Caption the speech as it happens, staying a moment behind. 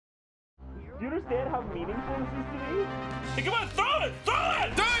Do you understand how meaningful this is to me? Hey, come on, throw it! Throw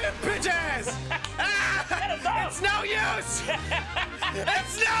it! Throw it, bitches! It's no use!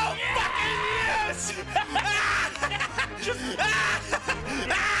 It's no fucking use!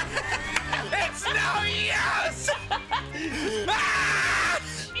 It's no use!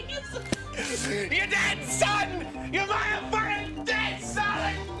 You're dead, son! You're motherfucking dead,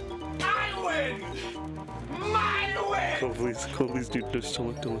 son! I win! Mine win! Cole, please, dude, just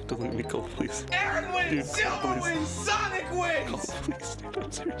don't look at me, Cole, please. Aaron wins! Dude, Silver please. wins! Sonic wins! Cole, please, dude,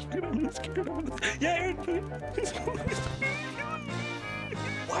 I'm serious, you're gonna lose, Yeah, Aaron, please, please.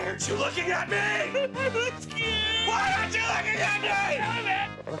 Why aren't you looking at me? Why aren't you looking at me?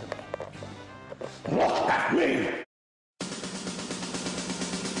 At me!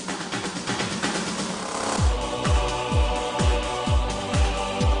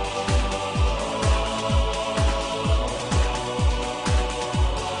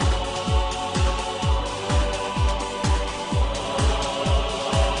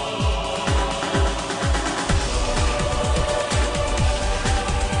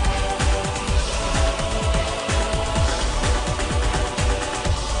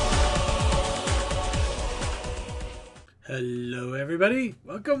 Hello everybody,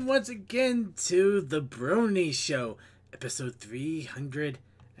 welcome once again to the Brony Show, episode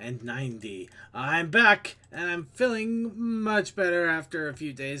 390. I'm back, and I'm feeling much better after a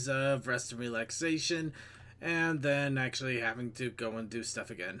few days of rest and relaxation, and then actually having to go and do stuff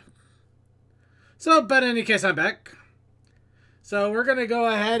again. But in any case, I'm back. So we're gonna go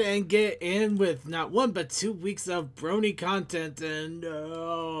ahead and get in with not 1 but 2 weeks of Brony content, and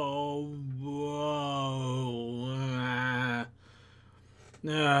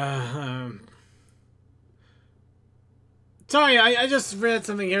sorry, I just read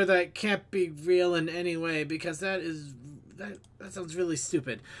something here that can't be real in any way, because that sounds really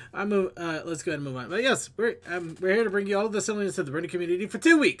stupid. Let's go ahead and move on. But yes, we're here to bring you all of the silliness of the Brony community for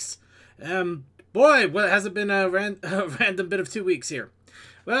 2 weeks. Boy, what hasn't been a random bit of 2 weeks here.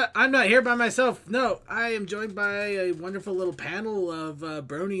 Well, I'm not here by myself. No, I am joined by a wonderful little panel of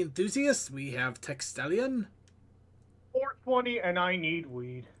Brony enthusiasts. We have Textalion. 420 and I need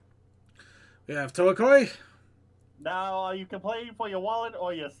weed. We have Toakoi. Now, you can play for your wallet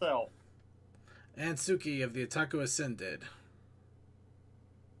or yourself. And Suki of the Otaku Ascended.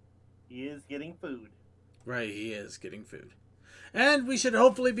 He is getting food. Right, he is getting food. And we should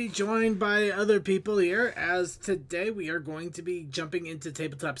hopefully be joined by other people here, as today we are going to be jumping into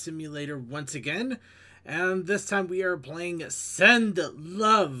Tabletop Simulator once again. And this time we are playing Send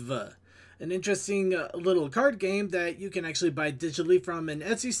Love, an interesting little card game that you can actually buy digitally from an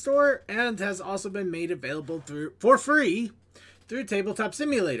Etsy store, and has also been made available for free through Tabletop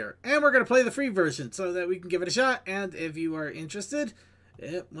Simulator. And we're going to play the free version so that we can give it a shot, and if you are interested,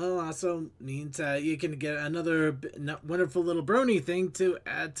 it will also mean you can get another wonderful little Brony thing to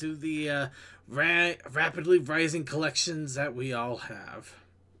add to the rapidly rising collections that we all have.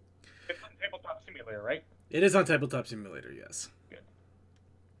 It's on Tabletop Simulator, right? It is on Tabletop Simulator, yes. Good.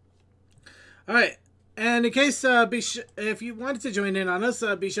 Alright, and in case, if you wanted to join in on us,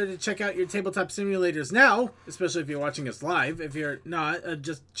 be sure to check out your Tabletop Simulators now, especially if you're watching us live. If you're not,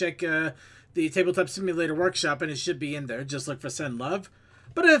 just check the Tabletop Simulator Workshop, and it should be in there. Just look for Send Love.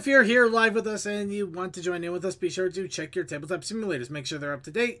 But if you're here live with us and you want to join in with us, be sure to check your Tabletop Simulators. Make sure they're up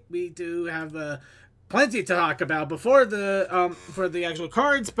to date. We do have plenty to talk about before for the actual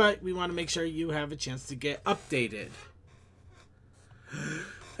cards, but we want to make sure you have a chance to get updated.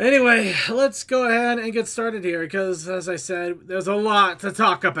 Anyway, let's go ahead and get started here, because, as I said, there's a lot to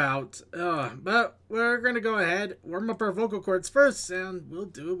talk about. But we're going to go ahead, warm up our vocal cords first, and we'll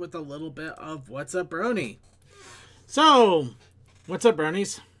do it with a little bit of What's Up, Brony? So, what's up,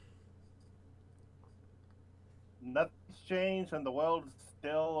 Bronies? Nothing's changed and the world's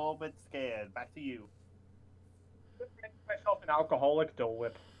still a little bit scared. Back to you. Make myself an alcoholic Dole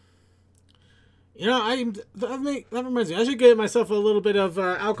Whip. You know, that reminds me. I should get myself a little bit of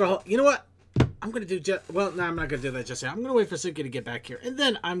alcohol. You know what? I'm going to do well, no, I'm not going to do that just yet. I'm going to wait for Suki to get back here. And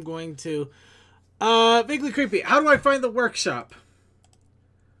then I'm going to... Vaguely Creepy. How do I find the workshop?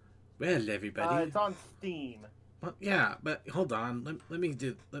 Well, everybody. It's on Steam. Well, yeah, but hold on. Let me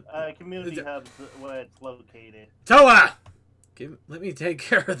do... Community Hub's where it's located. Toa! Let me take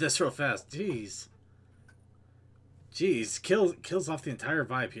care of this real fast. Jeez. Kills off the entire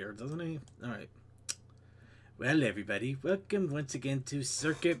vibe here, doesn't he? Alright. Well, everybody, welcome once again to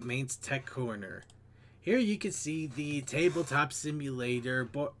Circuit Main's Tech Corner. Here you can see the Tabletop Simulator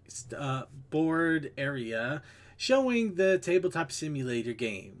board area showing the Tabletop Simulator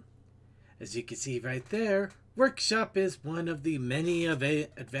game. As you can see right there, Workshop is one of the many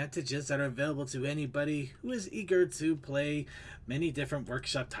advantages that are available to anybody who is eager to play many different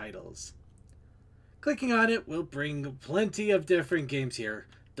Workshop titles. Clicking on it will bring plenty of different games here.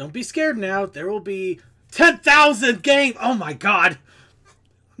 Don't be scared now. There will be 10,000 games. Oh my god.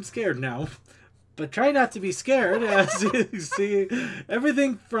 I'm scared now. But try not to be scared, as you see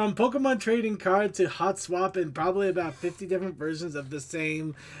everything from Pokemon trading card to hot swap and probably about 50 different versions of the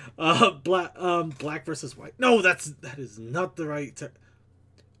same black versus white. No, that is not the right term.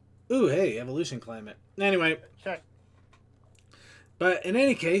 Ooh, hey, evolution climate. Anyway. Check. But in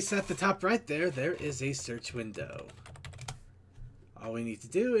any case, at the top right there is a search window. All we need to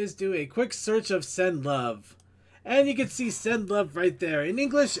do is do a quick search of Send Love. And you can see Send Love right there in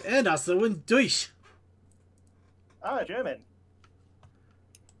English and also in Deutsch. Ah, German.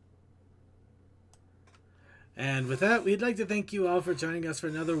 And with that, we'd like to thank you all for joining us for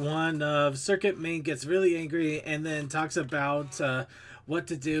another one of Circuit Main Gets Really Angry and then talks about what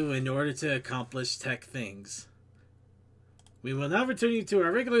to do in order to accomplish tech things. We will now return you to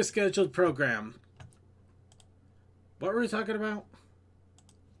our regular scheduled program. What were we talking about?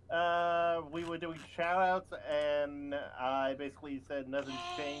 We were doing shoutouts, and I basically said nothing's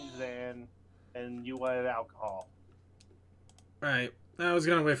changed, and you wanted alcohol. Right. I was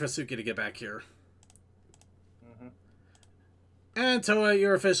gonna wait for Suki to get back here. Mm-hmm. And Toa,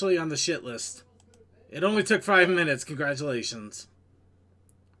 you're officially on the shit list. It only took 5 minutes. Congratulations.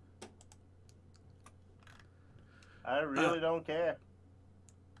 I really don't care.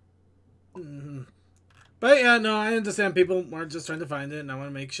 Mm-hmm. But yeah, no, I understand people are just trying to find it, and I want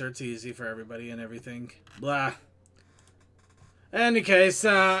to make sure it's easy for everybody and everything. Blah. Any case,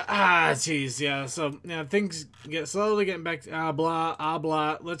 jeez, yeah, so, yeah, things get slowly getting back to,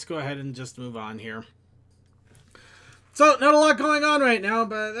 blah. Let's go ahead and just move on here. So, not a lot going on right now,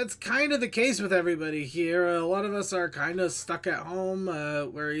 but that's kind of the case with everybody here. A lot of us are kind of stuck at home.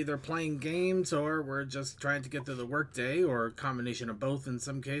 We're either playing games or we're just trying to get through the workday, or a combination of both in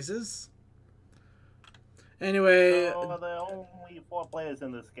some cases. Anyway, there are only 4 players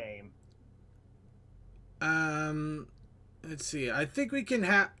in this game. Let's see. I think we can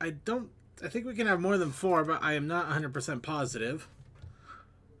have. I think we can have more than 4, but I am not 100% positive.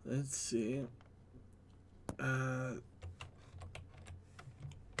 Let's see.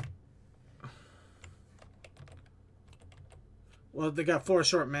 Well, they got 4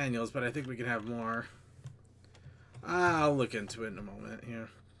 short manuals, but I think we can have more. I'll look into it in a moment here.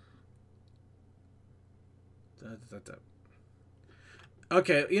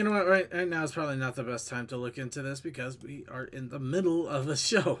 Okay, you know what? Right now is probably not the best time to look into this because we are in the middle of a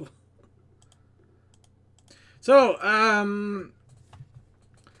show. So,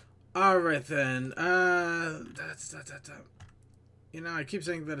 all right then. You know, I keep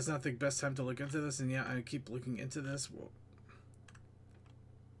saying that it's not the best time to look into this, and yeah, I keep looking into this. Well,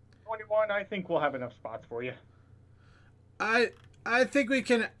 21, I think we'll have enough spots for you. I think we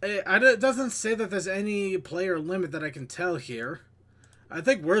can. It doesn't say that there's any player limit that I can tell here. I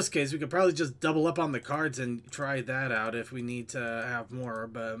think worst case we could probably just double up on the cards and try that out if we need to have more.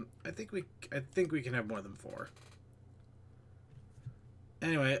 But I think we can have more than 4.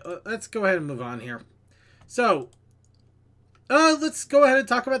 Anyway, let's go ahead and move on here. So, let's go ahead and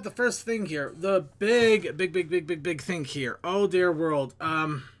talk about the first thing here. The big thing here. Oh dear world.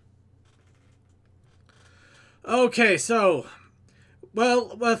 Okay, so.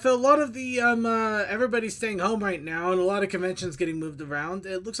 Well, with a lot of the, everybody staying home right now and a lot of conventions getting moved around,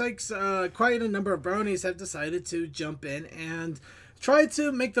 it looks like quite a number of bronies have decided to jump in and try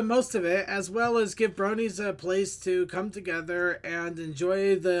to make the most of it, as well as give bronies a place to come together and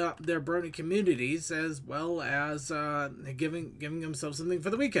enjoy their brony communities, as well as giving themselves something for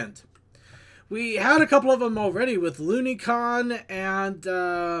the weekend. We had a couple of them already with LooneyCon and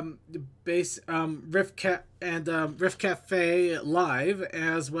Rift Cafe Live,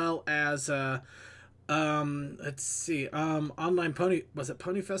 as well as let's see, Online Pony. Was it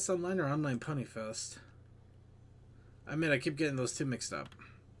Ponyfest Online or Online Ponyfest? I mean, I keep getting those two mixed up.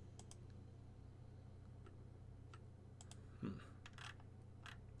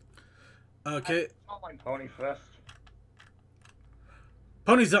 Okay. Online Pony Fest.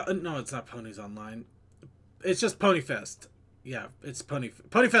 No, it's not Ponies Online. It's just Ponyfest. Yeah, it's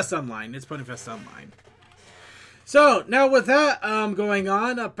Ponyfest Online. It's Ponyfest Online. So, now with that going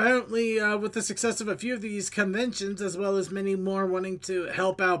on, apparently with the success of a few of these conventions, as well as many more wanting to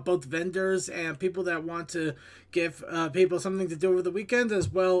help out both vendors and people that want to give people something to do over the weekend, as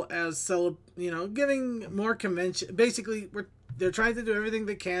well as giving more convention. Basically, they're trying to do everything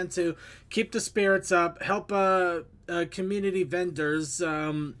they can to keep the spirits up, help community vendors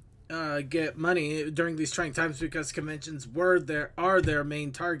get money during these trying times, because conventions are their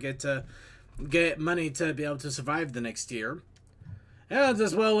main target to get money to be able to survive the next year. And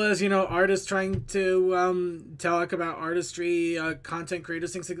as well as, artists trying to talk about artistry, content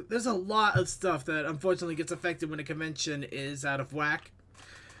creators, things like that. There's a lot of stuff that unfortunately gets affected when a convention is out of whack.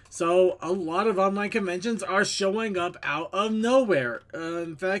 So a lot of online conventions are showing up out of nowhere.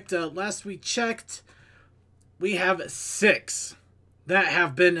 In fact, last we checked, we have 6 that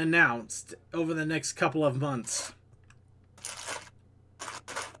have been announced over the next couple of months.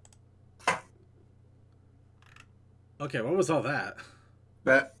 Okay, what was all that?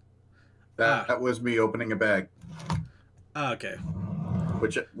 That was me opening a bag. Okay.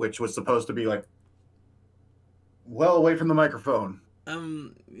 Which was supposed to be like well away from the microphone.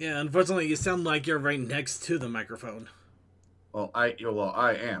 Yeah, unfortunately you sound like you're right next to the microphone. Well, I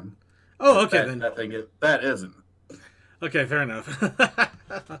am. Oh, okay then. That isn't. Okay, fair enough.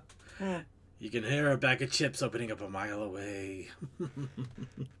 You can hear a bag of chips opening up a mile away.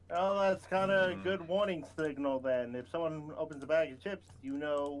 Well, that's kind of a good warning signal then. If someone opens a bag of chips, you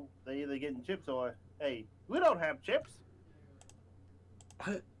know they're either getting chips or, hey, we don't have chips.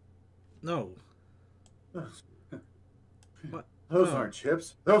 What? No. What? Those aren't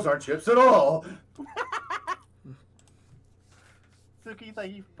chips. Those aren't chips at all. Suki,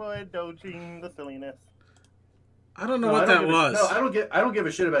 thank you for indulging the silliness. I don't know what that was. No, I don't give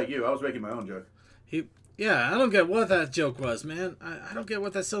a shit about you. I was making my own joke. Yeah, I don't get what that joke was, man. I don't get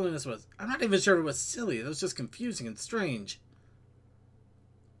what that silliness was. I'm not even sure it was silly. It was just confusing and strange.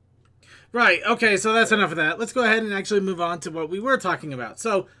 Right, okay, so that's enough of that. Let's go ahead and actually move on to what we were talking about.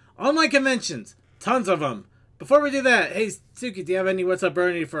 So, online conventions. Tons of them. Before we do that, hey, Suki, do you have any What's Up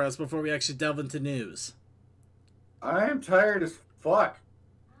Brony for us before we actually delve into news? I am tired as fuck.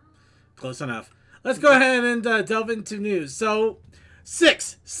 Close enough. Let's go ahead and delve into news. So,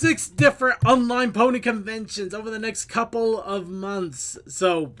 six different online pony conventions over the next couple of months.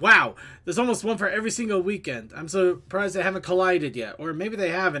 So, wow. There's almost one for every single weekend. I'm surprised they haven't collided yet. Or maybe they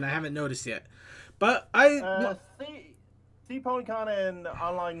haven't. I haven't noticed yet. But see PonyCon and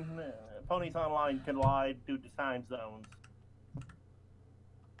online Ponies Online collide due to time zones.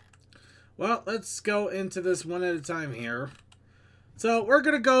 Well, let's go into this one at a time here. So we're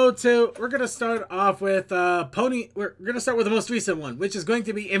gonna start off with We're gonna start with the most recent one, which is going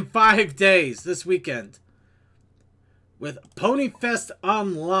to be in 5 days this weekend, with Pony Fest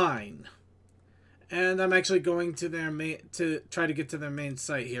Online. And I'm actually going to their to try to get to their main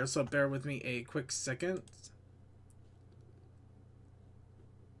site here. So bear with me a quick second.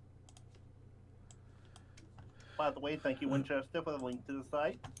 By the way, thank you, Winchester, for the link to the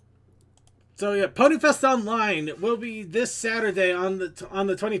site. So yeah, Ponyfest Online will be this Saturday on the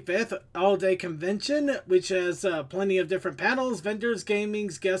 25th, all-day convention, which has plenty of different panels, vendors,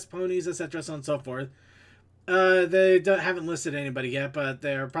 gamings, guest ponies, etc., so on and so forth. They haven't listed anybody yet, but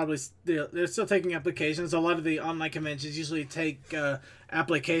they're still taking applications. A lot of the online conventions usually take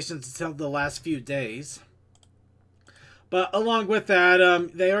applications until the last few days. But along with that,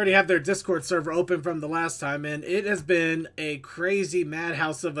 they already have their Discord server open from the last time, and it has been a crazy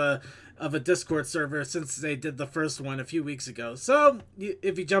madhouse of a Discord server since they did the first one a few weeks ago. So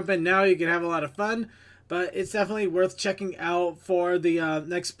if you jump in now, you can have a lot of fun, but it's definitely worth checking out for the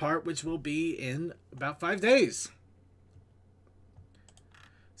next part, which will be in about 5 days.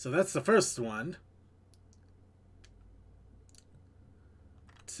 So that's the first one.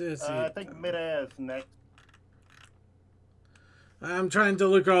 I think mid-air is next. I'm trying to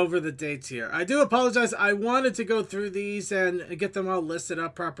look over the dates here. I do apologize. I wanted to go through these and get them all listed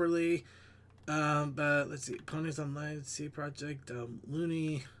up properly. But let's see. Ponies Online, Sea Project,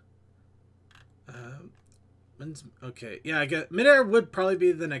 Looney. Okay. Yeah, I get Midair would probably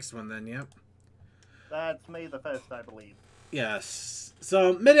be the next one then, yep. That's May the 1st, I believe. Yes.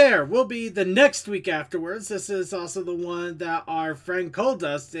 So Midair will be the next week afterwards. This is also the one that our friend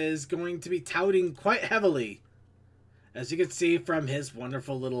Coldust is going to be touting quite heavily, as you can see from his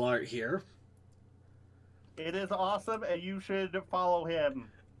wonderful little art here. It is awesome, and you should follow him.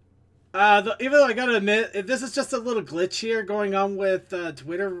 Even though I gotta admit, if this is just a little glitch here going on with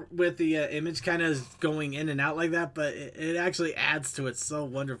Twitter, with the image kind of going in and out like that, but it actually adds to it so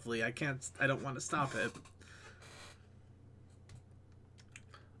wonderfully. I don't want to stop it.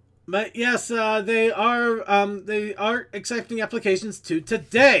 But yes, they are accepting applications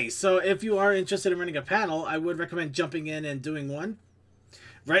today. So if you are interested in running a panel, I would recommend jumping in and doing one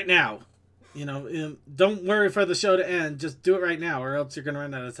right now. You know, don't worry for the show to end. Just do it right now, or else you're going to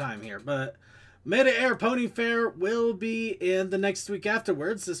run out of time here. But Mid-Air Pony Fair will be in the next week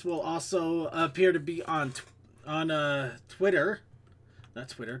afterwards. This will also appear to be on Twitter. not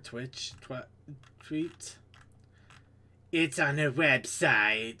Twitter, Twitch, tweet. It's on their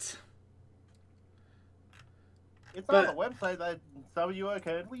website. It's on the website that some of you are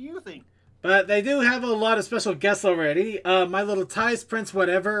currently using. But they do have a lot of special guests already. My Little Ties, Prince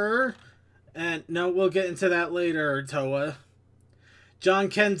Whatever. And no, we'll get into that later, Toa. John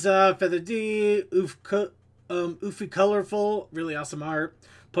Kenza, Feather D, Oofy Colorful, really awesome art.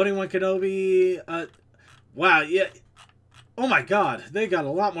 Pony One Kenobi, wow, yeah. Oh my god, they got a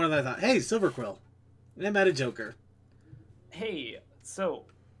lot more than I thought. Hey, Silver Quill. And they met a Joker. Hey, so...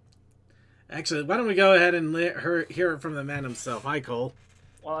 Actually, why don't we go ahead and hear it from the man himself. Hi, Cole.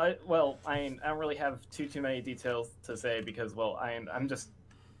 Well, I don't really have too many details to say because, well, I'm just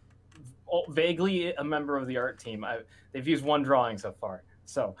vaguely a member of the art team. They've used one drawing so far.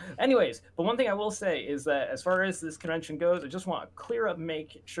 So, anyways, but one thing I will say is that as far as this convention goes, I just want to clear up,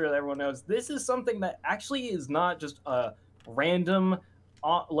 make sure that everyone knows this is something that actually is not just a random,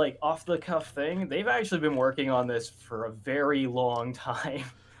 like off-the-cuff thing. They've actually been working on this for a very long time.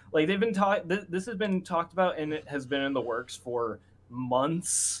 Like they've been this has been talked about and it has been in the works for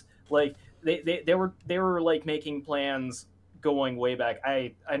months. Like they were like making plans going way back.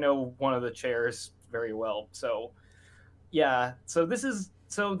 I know one of the chairs very well. So yeah, so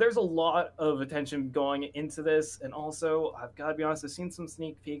there's a lot of attention going into this, and also I've got to be honest, I've seen some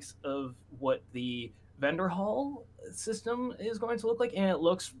sneak peeks of what the vendor hall system is going to look like, and it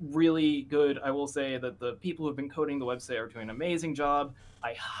looks really good. I will say that the people who've been coding the website are doing an amazing job.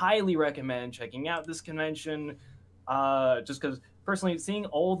 I highly recommend checking out this convention, just because personally seeing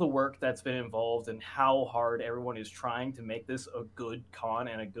all the work that's been involved and how hard everyone is trying to make this a good con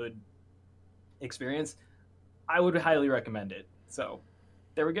and a good experience, I would highly recommend it. So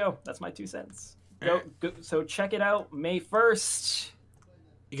there we go. That's my 2 cents. Go, so check it out May 1st.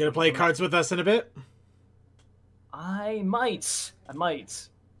 You gonna play cards with us in a bit? I might. All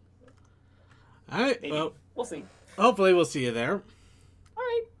right. Maybe. Well, We'll see. hopefully we'll see you there. All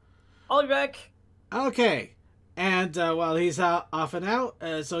right. I'll be back. Okay. And while he's off and out,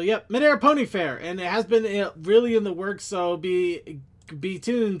 so yep, Mid-Air Pony Fair, and it has been really in the works, so be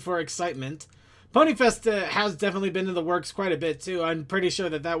tuned for excitement. Ponyfest has definitely been in the works quite a bit too. I'm pretty sure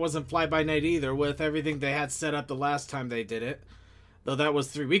that wasn't fly by night either, with everything they had set up the last time they did it. Though that was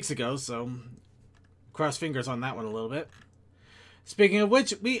 3 weeks ago, so cross fingers on that one a little bit. Speaking of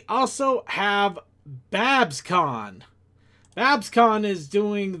which, we also have BabsCon. BabsCon is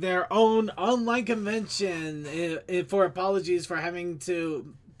doing their own online convention. For apologies for having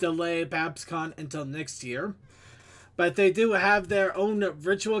to delay BabsCon until next year. But they do have their own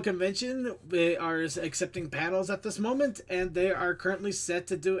virtual convention. They are accepting panels at this moment, and they are currently set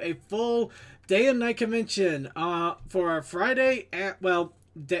to do a full day and night convention for a Friday,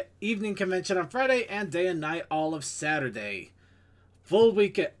 the evening convention on Friday and day and night all of Saturday. Full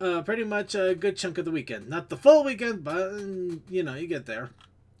weekend, pretty much a good chunk of the weekend. Not the full weekend, but you know, you get there.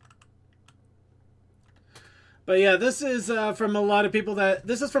 But yeah, this is from a lot of people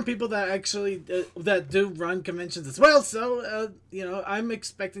from people that actually that do run conventions as well. So you know, I'm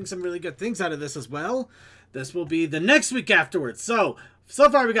expecting some really good things out of this as well. This will be the next week afterwards. So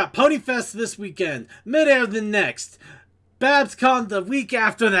far we got Ponyfest this weekend, Mid-Air the next, BabsCon the week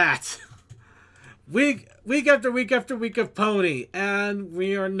after that. Week after week after week of Pony, and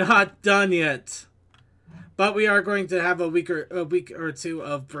we are not done yet. But we are going to have a week or two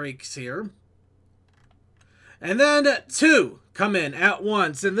of breaks here. And then 2 come in at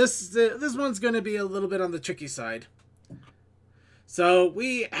once, and this one's going to be a little bit on the tricky side. So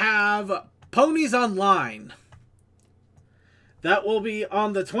we have Ponies Online. That will be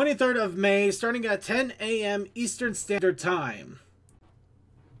on the 23rd of May, starting at 10 a.m. Eastern Standard Time.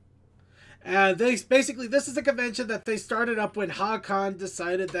 And this is a convention that they started up when HaCon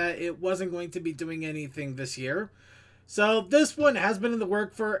decided that it wasn't going to be doing anything this year. So this one has been in the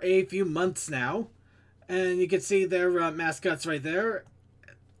work for a few months now. And you can see their mascots right there.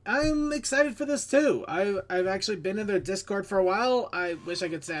 I'm excited for this too. I've actually been in their Discord for a while. I wish I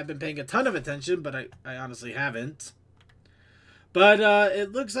could say I've been paying a ton of attention, but I honestly haven't. But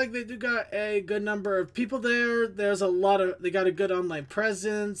it looks like they do got a good number of people there. There's they got a good online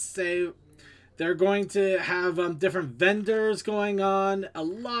presence. They're going to have different vendors going on. A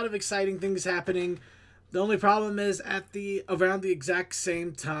lot of exciting things happening. The only problem is around the exact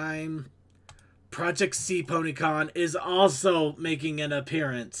same time, Project C PonyCon is also making an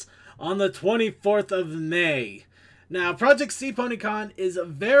appearance on the 24th of May. Now, Project C PonyCon is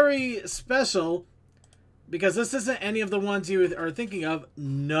very special because this isn't any of the ones you are thinking of.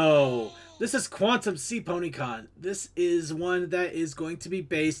 No, this is Quantum C PonyCon. This is one that is going to be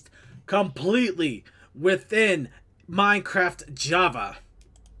based completely within Minecraft Java.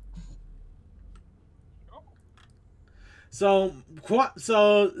 So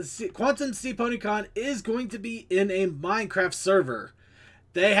Quantum Sea PonyCon is going to be in a Minecraft server.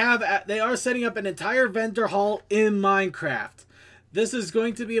 They are setting up an entire vendor hall in Minecraft. This is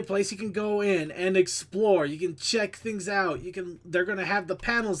going to be a place you can go in and explore. You can check things out. They're going to have the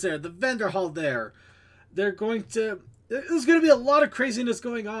panels there, the vendor hall there. There's going to be a lot of craziness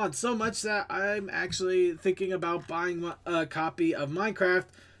going on, so much that I'm actually thinking about buying a copy of Minecraft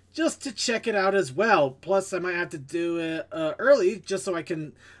just to check it out as well. Plus, I might have to do it early just so I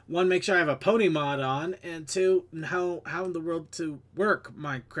can, one, make sure I have a pony mod on, and two, how in the world to work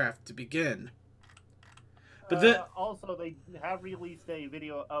Minecraft to begin. But also, they have released a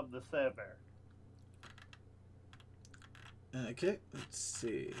video of the server. Okay, let's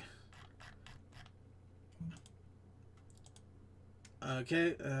see.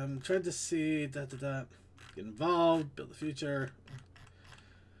 Okay, I'm trying to see. Get involved, build the future.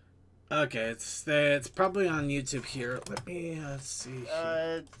 Okay, it's probably on YouTube here. Let me see.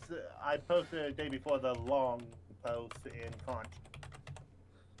 I posted it the day before the long post in Con.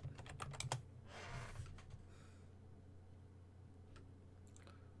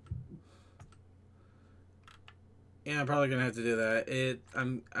 Yeah, I'm probably gonna have to do that.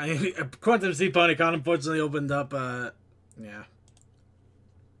 Quantum Sea PonyCon unfortunately opened up. Yeah.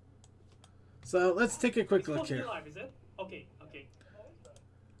 So let's take a quick look here. Live, is it? Okay.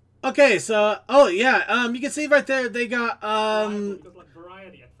 Okay, so you can see right there they got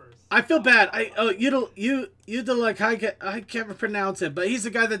variety at first. I feel bad. You like I can't pronounce it, but he's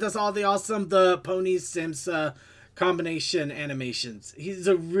the guy that does all the Pony Sims combination animations. He's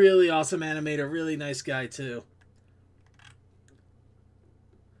a really awesome animator, really nice guy too.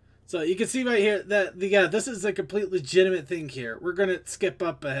 So you can see right here that this is a complete legitimate thing here. We're gonna skip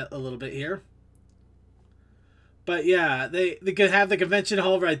up a little bit here. But yeah, they could have the convention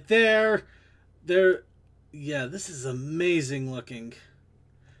hall right there. This is amazing looking.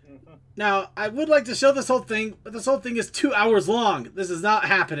 Mm-hmm. Now, I would like to show this whole thing, but this whole thing is 2 hours long. This is not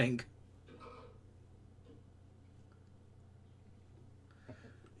happening.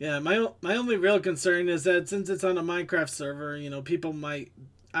 Yeah, my only real concern is that since it's on a Minecraft server, people might.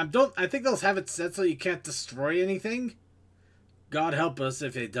 I think they'll have it set so you can't destroy anything. God help us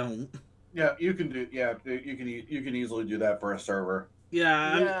if they don't. Yeah, you can do. Yeah, you can easily do that for a server.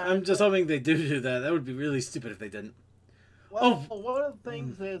 Yeah, I'm just hoping they do that. That would be really stupid if they didn't. Well, one of the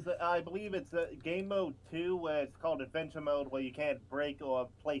things is I believe it's game mode 2, where it's called adventure mode, where you can't break or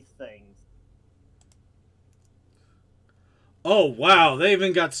place things. Oh wow, they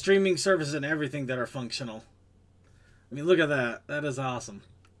even got streaming services and everything that are functional. I mean, look at that. That is awesome.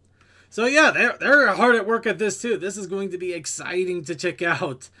 So yeah, they're hard at work at this too. This is going to be exciting to check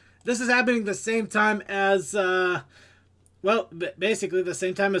out. This is happening the same time as, basically the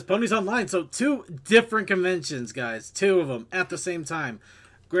same time as Ponies Online. So 2 different conventions, guys. 2 of them at the same time.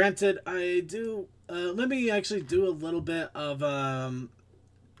 Granted, I do, let me actually do a little bit of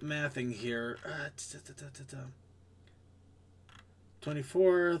mathing here.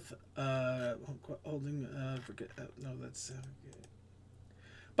 24th, holding, forget, no, that's...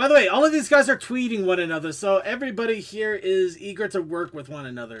 By the way, all of these guys are tweeting one another, so everybody here is eager to work with one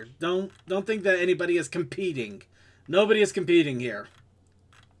another. Don't think that anybody is competing. Nobody is competing here.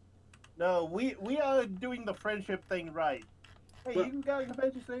 No, we are doing the friendship thing right. Hey, you can go to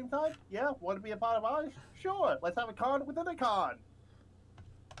convention at the same time? Yeah, want to be a part of ours? Sure, let's have a con within a con.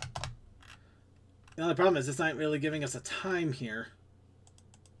 The only problem is it's not really giving us a time here.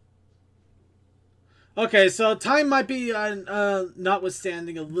 Okay, so time might be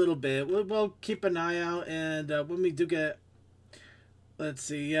notwithstanding a little bit. We'll keep an eye out, and when we do get, let's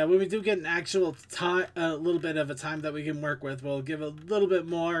see, yeah, when we do get an actual time, a little bit of a time that we can work with, we'll give a little bit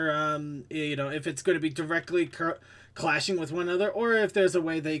more, if it's going to be directly clashing with one another, or if there's a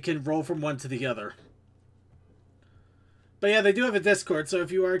way they can roll from one to the other. But yeah, they do have a Discord, so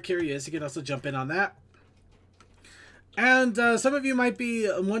if you are curious, you can also jump in on that. And some of you might be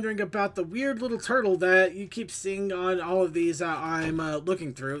wondering about the weird little turtle that you keep seeing on all of these I'm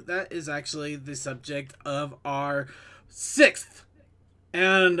looking through. That is actually the subject of our 6th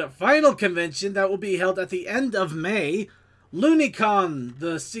and final convention that will be held at the end of May. LooneyCon,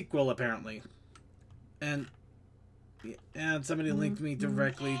 the sequel, apparently. And somebody linked me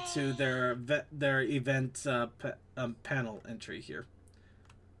directly to their event panel entry here.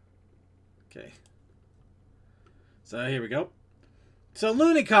 Okay. So here we go. So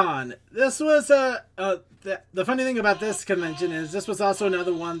LooneyCon, this was the funny thing about this convention is this was also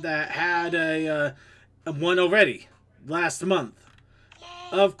another one that had a one already last month.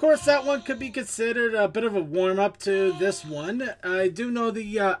 Of course, that one could be considered a bit of a warm-up to this one. I do know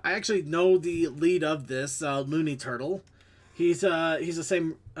I actually know the lead of this, Looney Turtle. He's the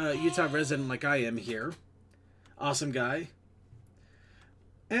same Utah resident like I am here. Awesome guy.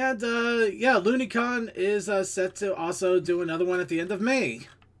 And, yeah, LooneyCon is set to also do another one at the end of May.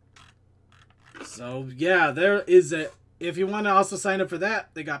 So, yeah, there is a... If you want to also sign up for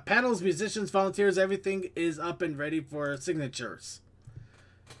that, they got panels, musicians, volunteers, everything is up and ready for signatures.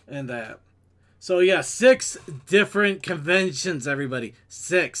 And that. So, yeah, 6 different conventions, everybody.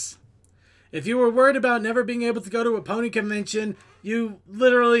 6. If you were worried about never being able to go to a pony convention, you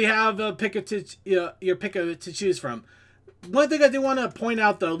literally have a your pick to choose from. One thing I do want to point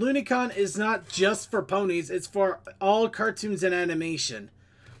out, though, LooneyCon is not just for ponies. It's for all cartoons and animation.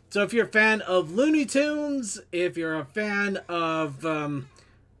 So if you're a fan of Looney Tunes, if you're a fan of...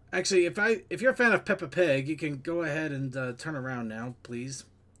 actually, if you're a fan of Peppa Pig, you can go ahead and turn around now, please.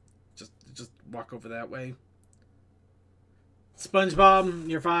 Just walk over that way. SpongeBob,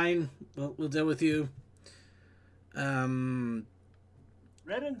 you're fine. We'll deal with you. Ren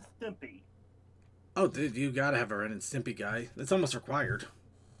and Stimpy. Oh, dude, you gotta have a Ren and Stimpy guy. That's almost required.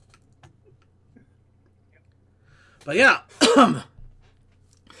 But yeah,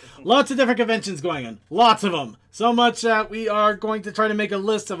 lots of different conventions going on. Lots of them. So much that we are going to try to make a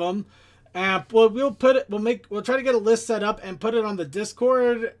list of them. We'll try to get a list set up and put it on the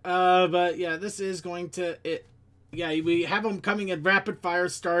Discord. But yeah, this is going to yeah, we have them coming in rapid fire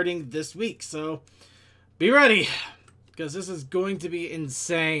starting this week. So be ready, because this is going to be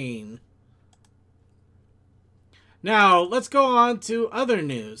insane. Now, let's go on to other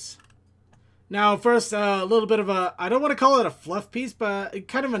news. Now, first, a little bit of a... I don't want to call it a fluff piece, but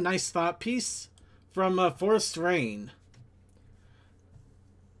kind of a nice thought piece from Forest Rain.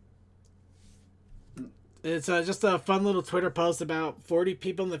 It's just a fun little Twitter post about 40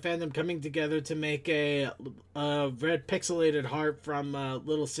 people in the fandom coming together to make a red pixelated heart from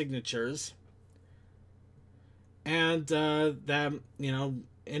little signatures. And that, you know...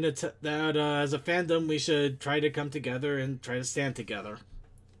 as a fandom, we should try to come together and try to stand together.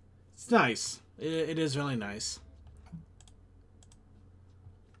 It's nice. It is really nice.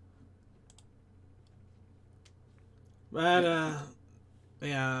 But,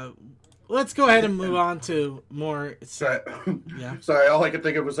 yeah. Let's go ahead and move on to more... Sorry. Yeah. Sorry, all I could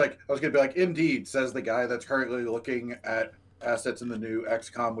think of was like, I was going to be like, indeed, says the guy that's currently looking at assets in the new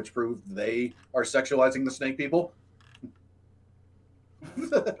XCOM, which prove they are sexualizing the snake people.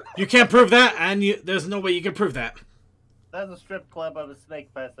 You can't prove that, and there's no way you can prove that. That's a strip club of a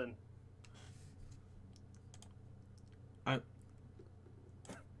snake person.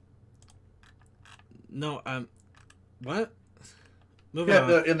 No, what? Moving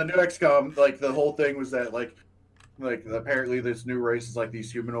on. In the new XCOM, like, the whole thing was that, like apparently this new race is, like,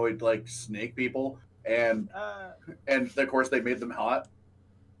 these humanoid, like, snake people, and of course they made them hot.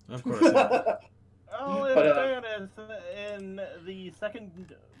 Of course. Yeah. Oh, in fairness, in the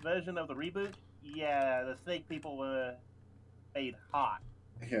second version of the reboot, yeah, the snake people were made hot.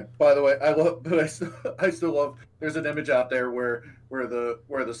 Yeah. By the way, I still love. There's an image out there where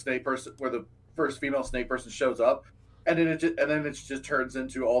the snake person, where the first female snake person shows up, and then it just turns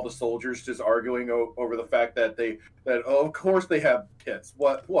into all the soldiers just arguing over the fact that of course they have tits.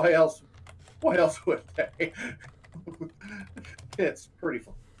 Why else would they? It's pretty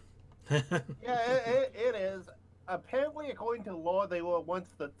fun. Yeah, it is. Apparently, according to lore, they were once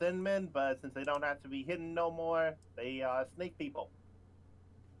the Thin Men, but since they don't have to be hidden no more, they are snake people.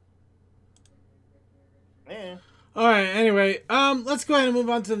 Yeah. Alright, anyway, let's go ahead and move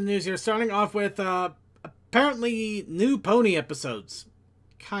on to the news here, starting off with, apparently new pony episodes.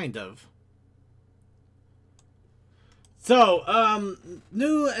 Kind of. So,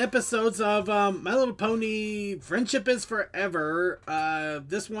 new episodes of My Little Pony Friendship is Forever.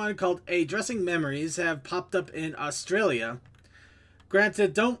 This one called A Dressing Memories have popped up in Australia.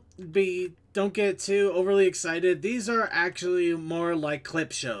 Granted, don't get too overly excited. These are actually more like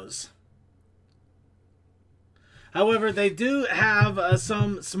clip shows. However, they do have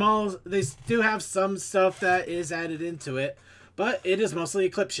some stuff that is added into it, but it is mostly a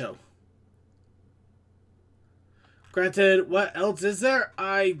clip show. Granted, what else is there?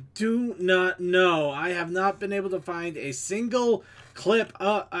 I do not know. I have not been able to find a single clip.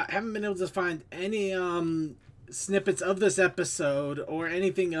 I haven't been able to find any snippets of this episode or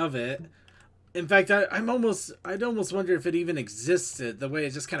anything of it. In fact, I'd almost wonder if it even existed, the way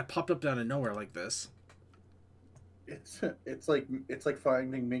it just kind of popped up out of nowhere like this. It's like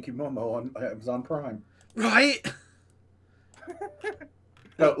finding Minky Momo on Amazon Prime. Right?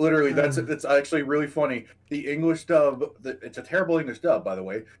 No, literally, that's actually really funny. The English dub, it's a terrible English dub, by the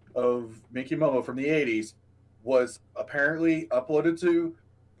way, of Mickey Momo from the '80s, was apparently uploaded to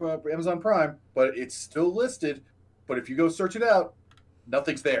Amazon Prime, but it's still listed. But if you go search it out,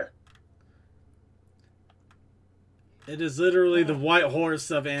 nothing's there. It is literally the white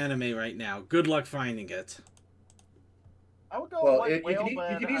horse of anime right now. Good luck finding it. I would go Well, White you Whale, can,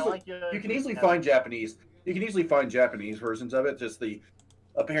 but you I can like you can easily find Japanese. You can easily find Japanese versions of it. Just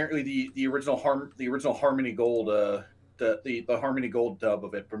apparently the original Harmony Gold the Harmony Gold dub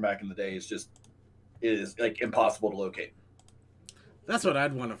of it from back in the day is like impossible to locate. That's what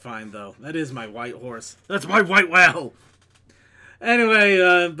I'd want to find, though. That is my white horse. That's my white whale. Anyway,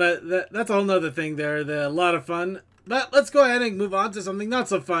 but that's a whole nother thing there. They're a lot of fun. But let's go ahead and move on to something not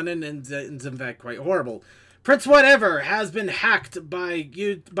so fun and in fact quite horrible. Prince Whatever has been hacked by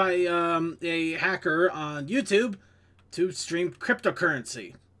a hacker on YouTube to stream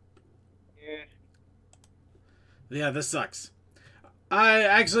cryptocurrency. Yeah, this sucks. I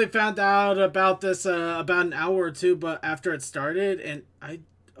actually found out about this about an hour or two, but after it started, and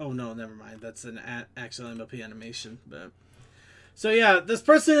oh no, never mind. That's an actual MLP animation. But so yeah, this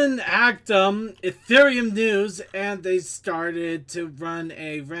person hacked Ethereum News, and they started to run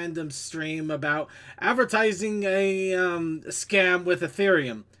a random stream about advertising a scam with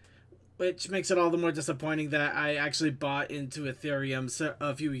Ethereum, which makes it all the more disappointing that I actually bought into Ethereum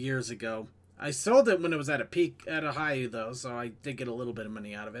a few years ago. I sold it when it was at a high though, so I did get a little bit of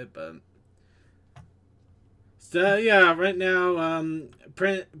money out of it, but so yeah, right now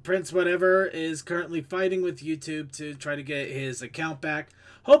Prince Whatever is currently fighting with YouTube to try to get his account back.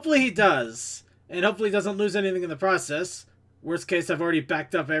 Hopefully he does, and hopefully he doesn't lose anything in the process. Worst case, I've already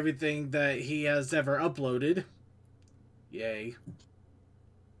backed up everything that he has ever uploaded. Yay.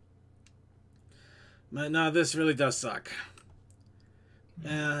 But no, this really does suck.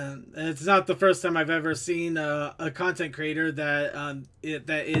 And it's not the first time I've ever seen a content creator that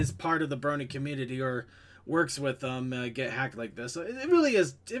that is part of the Brony community or works with them get hacked like this. So it really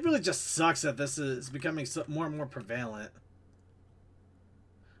is. It really just sucks that this is becoming more and more prevalent.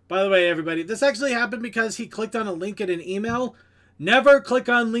 By the way, everybody, this actually happened because he clicked on a link in an email. Never click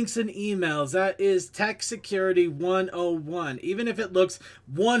on links in emails. That is Tech Security 101. Even if it looks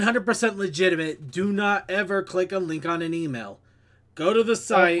 100% legitimate, do not ever click a link on an email. Go to the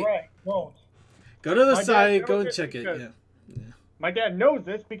site. Right. Won't. Go to the My site. dad Go knows and it check it. because- Yeah. My dad knows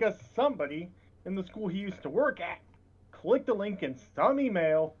this because somebody in the school he used to work at clicked a link in some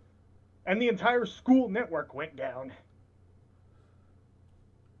email, and the entire school network went down.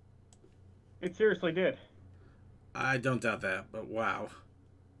 It seriously did. I don't doubt that, but wow.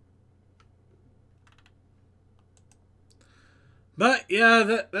 But yeah,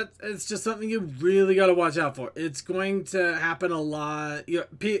 that it's just something you really got to watch out for. It's going to happen a lot.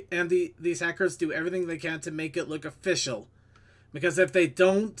 And these hackers do everything they can to make it look official. Because if they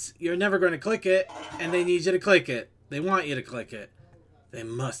don't, you're never going to click it, and they need you to click it. They want you to click it. They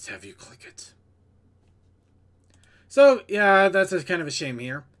must have you click it. So yeah, that's a kind of a shame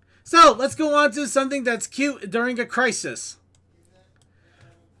here. So let's go on to something that's cute during a crisis.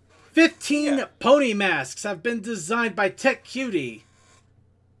 15 pony masks have been designed by Tech Cutie.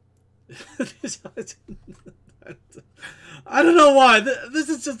 I don't know why. This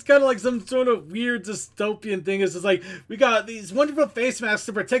is just kind of like some sort of weird dystopian thing. It's just like, we got these wonderful face masks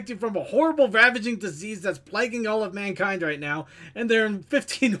to protect you from a horrible ravaging disease that's plaguing all of mankind right now. And they're in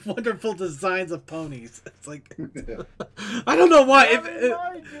 15 wonderful designs of ponies. It's like, I don't know why.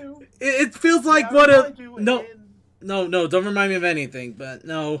 It feels like what a... No, don't remind me of anything, but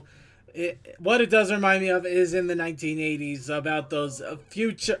no. What it does remind me of is in the 1980s about those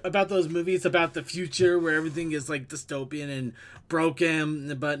movies about the future where everything is like dystopian and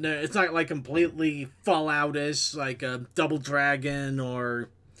broken, but it's not like completely Fallout-ish, like a Double Dragon or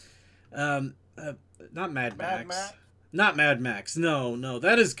not Mad Max. Not Mad Max. No,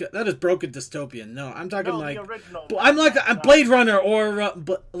 that is broken dystopian. No, I'm talking like I'm Blade Runner or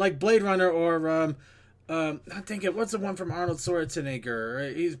like Blade Runner or I think what's the one from Arnold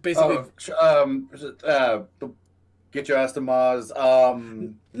Schwarzenegger? He's basically Get Your Ass to Mars.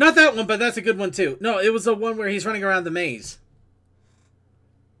 Not that one, but that's a good one too. No, it was the one where he's running around the maze.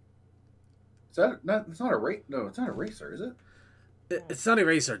 Is that not? It's not a race. No, it's not a racer, is it? It's not a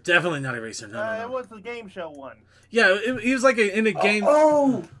racer. Definitely not a racer. No. It was the game show one. Yeah, he was like in a game.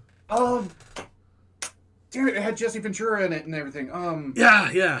 Damn it! It had Jesse Ventura in it and everything.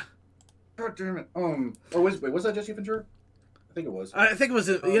 Yeah. God damn it. Was that Jesse Ventura? I think it was. I think it was.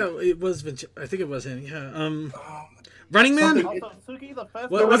 It was Ventura. I think it was him. Yeah. Running Man. Also, Suki the Fest.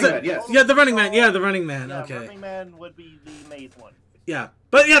 What was it? Yes. Yeah, the Running Man. Yeah, the Running Man. Yeah, Okay. Running Man would be the maze one. Yeah.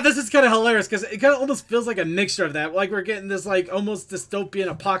 But yeah, this is kind of hilarious because it kind of almost feels like a mixture of that. Like we're getting this like almost dystopian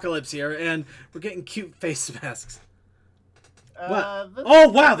apocalypse here, and we're getting cute face masks. What? Oh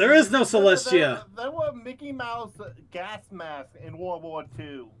wow, there is no Celestia. There were Mickey Mouse gas masks in World War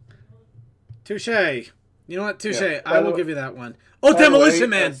II. Touche. You know what? Touche. Yeah. I will give you that one. Oh, By the Demolition way,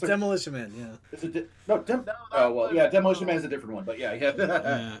 Man. Demolition Man. Yeah. Is it Demolition Man is a different one, but yeah.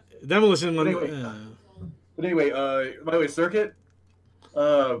 Yeah. Demolition Man. Anyway. But anyway, by the way, Circuit,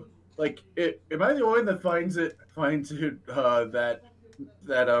 am I the only one that finds it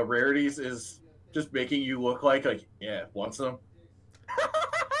that rarities is just making you look like want some?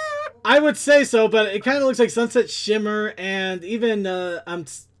 I would say so, but it kind of looks like Sunset Shimmer and even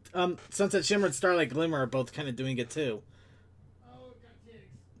Sunset Shimmer and Starlight Glimmer are both kind of doing it too.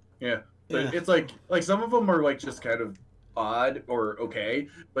 Yeah, but it's like some of them are like just kind of odd or okay,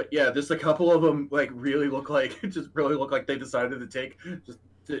 but yeah, just a couple of them like really look like they decided to take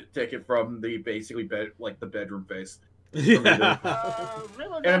it from the basically the bedroom face. Yeah.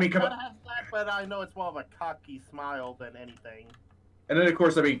 Really, And I mean, come on. has that, but I know it's more of a cocky smile than anything. And then of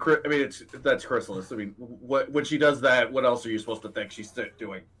course, that's Chrysalis. I mean, when she does that, what else are you supposed to think she's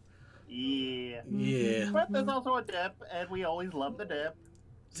doing? Yeah. Yeah. But there's also a dip, and we always love the dip.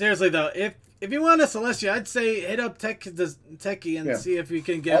 Seriously though, if you want a Celestia, I'd say hit up Techie and see if you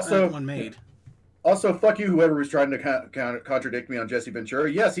can get one made. Also, fuck you, whoever was trying to contradict me on Jesse Ventura.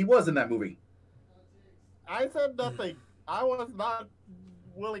 Yes, he was in that movie. I said nothing. I was not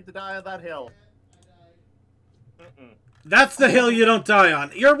willing to die on that hill. That's the hill you don't die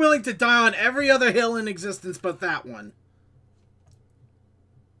on. You're willing to die on every other hill in existence but that one.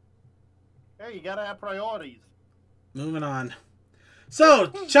 Hey, you gotta have priorities. Moving on. So,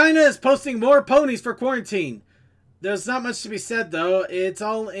 China is posting more ponies for quarantine. There's not much to be said, though. It's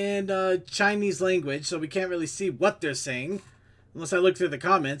all in Chinese language, so we can't really see what they're saying. Unless I look through the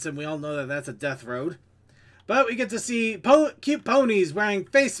comments, and we all know that that's a death road. But we get to see cute ponies wearing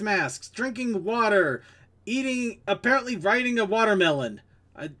face masks, drinking water, apparently riding a watermelon.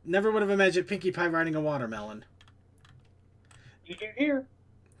 I never would have imagined Pinkie Pie riding a watermelon. You can hear.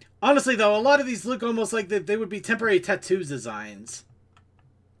 Honestly, though, a lot of these look almost like they would be temporary tattoo designs.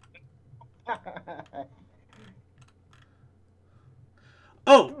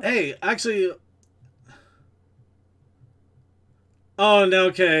 Oh, hey, actually... Oh, no,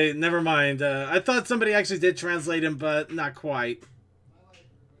 okay, never mind. I thought somebody actually did translate him, but not quite.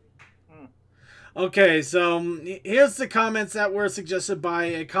 Okay, so here's the comments that were suggested by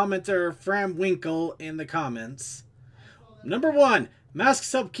a commenter, Fram Winkle, in the comments. Number 1,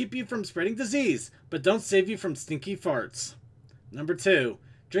 masks help keep you from spreading disease, but don't save you from stinky farts. Number 2,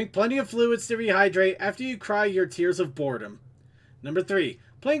 drink plenty of fluids to rehydrate after you cry your tears of boredom. Number 3,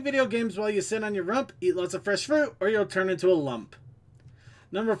 playing video games while you sit on your rump, eat lots of fresh fruit, or you'll turn into a lump.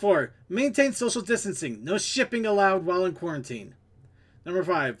 Number 4, maintain social distancing, no shipping allowed while in quarantine. Number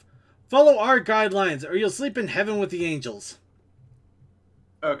 5, follow our guidelines or you'll sleep in heaven with the angels.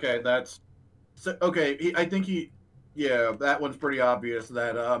 Okay, I think that one's pretty obvious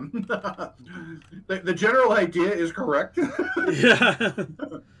that the general idea is correct. Yeah.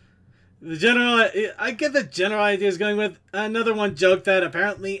 I get the general idea is going with. Another one joked that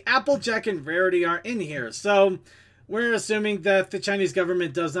apparently Applejack and Rarity are in here, so we're assuming that the Chinese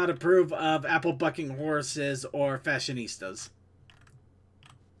government does not approve of apple bucking horses or fashionistas.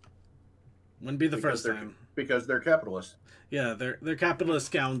 Wouldn't be the first time. Because they're capitalists. Yeah, they're capitalist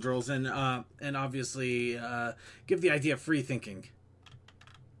scoundrels and obviously give the idea of free thinking.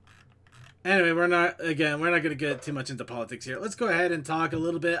 Anyway, we're not going to get too much into politics here. Let's go ahead and talk a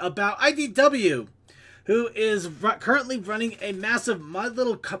little bit about IDW, who is currently running a massive My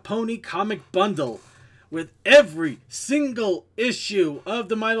Little Pony comic bundle with every single issue of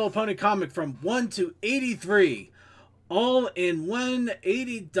the My Little Pony comic from 1 to 83, all in one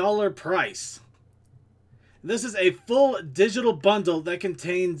 $80 price. This is a full digital bundle that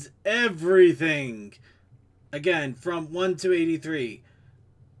contains everything. Again, from 1 to 83.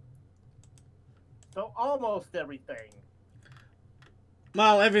 So almost everything.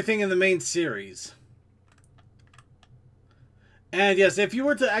 Well, everything in the main series. And yes, if you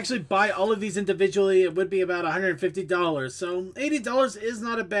were to actually buy all of these individually, it would be about $150. So $80 is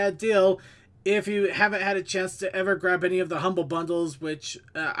not a bad deal if you haven't had a chance to ever grab any of the Humble Bundles, which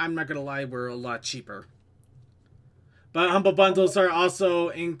I'm not going to lie, were a lot cheaper. But Humble Bundles are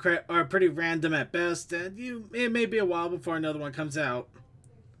also are pretty random at best, and it may be a while before another one comes out.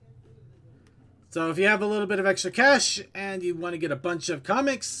 So if you have a little bit of extra cash and you want to get a bunch of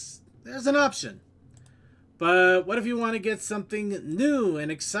comics, there's an option. But what if you want to get something new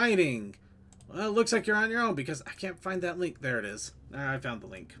and exciting? Well, it looks like you're on your own because I can't find that link. There it is. I found the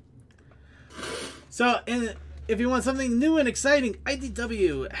link. So, if you want something new and exciting,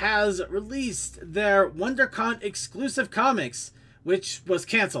 IDW has released their WonderCon exclusive comics, which was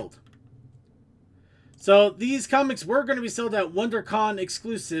canceled. So these comics were going to be sold at WonderCon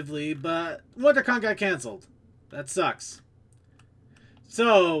exclusively, but WonderCon got canceled. That sucks.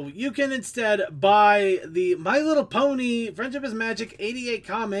 So you can instead buy the My Little Pony Friendship is Magic 88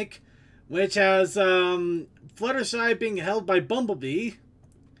 comic, which has Fluttershy being held by Bumblebee.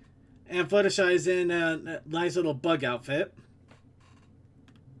 And Fluttershy's in a nice little bug outfit.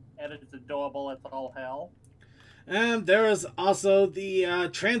 And it's adorable as all hell. And there is also the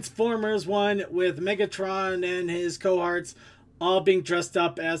Transformers one with Megatron and his cohorts all being dressed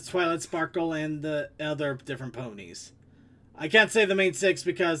up as Twilight Sparkle and the other different ponies. I can't say the main six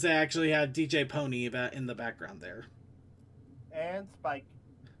because they actually had DJ Pony in the background there. And Spike.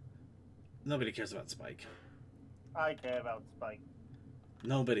 Nobody cares about Spike. I care about Spike.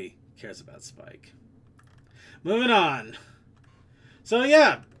 Nobody cares about Spike. Moving on. So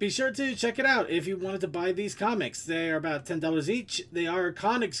yeah, be sure to check it out if you wanted to buy these comics. They are about $10 each. They are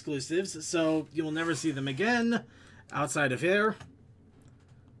con exclusives, so you will never see them again outside of here.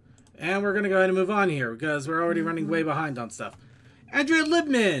 And we're going to go ahead and move on here because we're already running way behind on stuff. Andrea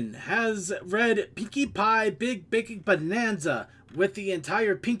Libman has read Pinkie Pie Big Baking Bonanza with the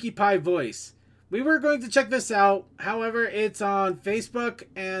entire Pinkie Pie voice. We were going to check this out. However, it's on Facebook,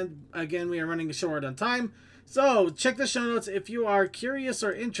 and again, we are running short on time. So, check the show notes if you are curious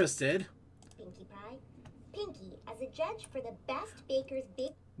or interested. Pinkie Pie. Pinkie, as a judge for the best baker's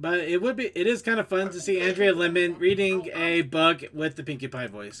big... But it is kind of fun to see Andrea Libman reading a book with the Pinkie Pie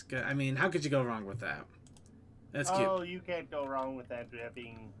voice. I mean, how could you go wrong with that? That's cute. Oh, you can't go wrong with Andrea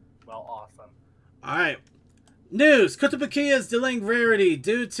being, well, awesome. Alright. News. Kotobukiya is delaying Rarity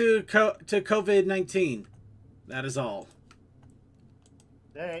due to COVID-19. That is all.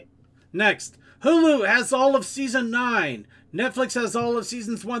 Hey. Next. Hulu has all of Season 9. Netflix has all of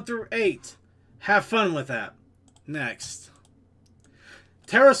Seasons 1 through 8. Have fun with that. Next.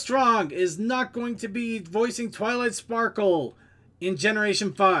 Tara Strong is not going to be voicing Twilight Sparkle in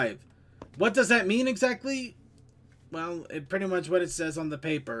Generation 5. What does that mean exactly? Well, pretty much what it says on the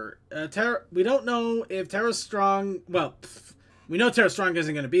paper. We don't know if Tara Strong... Well, we know Tara Strong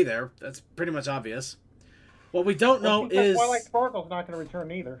isn't going to be there. That's pretty much obvious. What we don't know is... Twilight Sparkle's not going to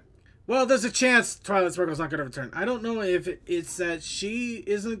return either. Well, there's a chance Twilight Sparkle's not going to return. I don't know if it's that she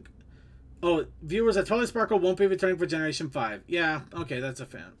isn't... Oh, viewers, that Twilight Sparkle won't be returning for Generation 5. Yeah, okay, that's a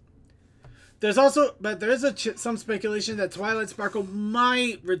fan. There's also... But there is some speculation that Twilight Sparkle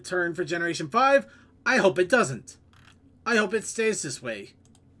might return for Generation 5. I hope it doesn't. I hope it stays this way.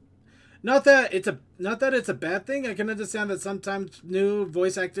 Not that it's a bad thing. I can understand that sometimes new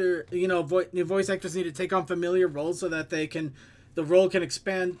voice actors need to take on familiar roles so that the role can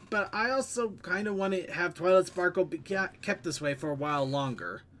expand. But I also kind of want to have Twilight Sparkle be kept this way for a while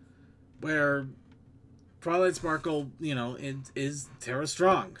longer, where Twilight Sparkle, is Tara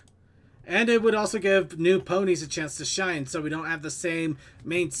Strong. And it would also give new ponies a chance to shine, so we don't have the same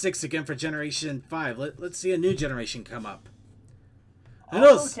main six again for Generation 5. Let's see a new generation come up.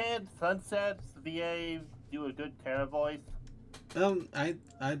 Also, can Sunset's VA do a good Tara voice? I'm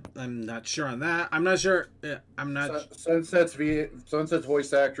not sure on that. I'm not sure. I'm not. Sunset's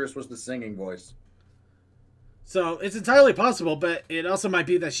voice actress was the singing voice. So it's entirely possible, but it also might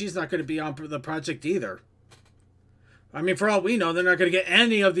be that she's not going to be on the project either. I mean, for all we know, they're not going to get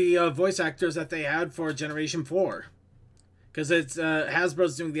any of the voice actors that they had for Generation 4. Because it's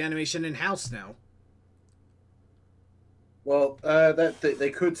Hasbro's doing the animation in-house now. Well, they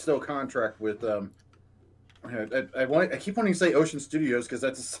could still contract with... I keep wanting to say Ocean Studios because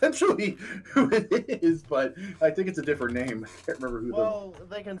that's essentially who it is, but I think it's a different name. I can't remember who. Well,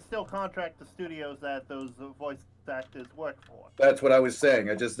 they can still contract the studios that those voice actors work for. That's what I was saying.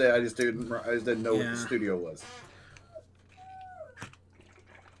 I just didn't know what the studio was.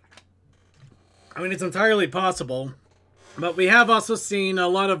 I mean, it's entirely possible, but we have also seen a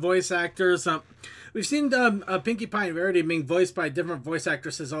lot of voice actors. We've seen Pinkie Pie and Rarity being voiced by different voice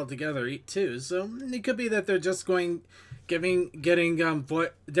actresses altogether too. So it could be that they're just getting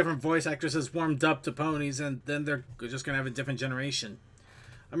different voice actresses warmed up to ponies, and then they're just going to have a different generation.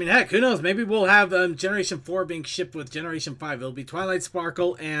 I mean, heck, who knows? Maybe we'll have Generation 4 being shipped with Generation 5. It'll be Twilight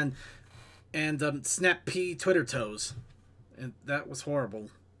Sparkle and Snap Pea Twitter Toes, and that was horrible.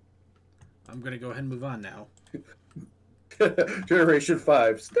 I'm going to go ahead and move on now. Generation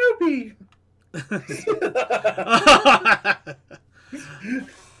 5, Snoopy.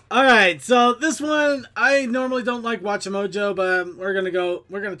 Alright, so this one, I normally don't like Watchamojo, but we're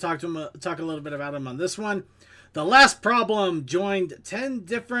gonna talk a little bit about him on this one. The Last Problem joined 10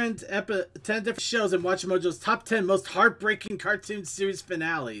 different shows in WatchMojo's top 10 most heartbreaking cartoon series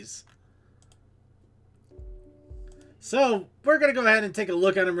finales. So, we're going to go ahead and take a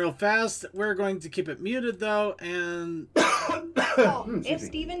look at them real fast. We're going to keep it muted, though, and... If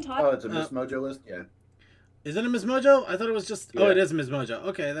Steven taught... Oh, it's a Miss Mojo list? Yeah. Is it a Miss Mojo? I thought it was just... Yeah. Oh, it is a Miss Mojo.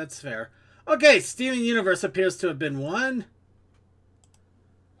 Okay, that's fair. Okay, Steven Universe appears to have been one.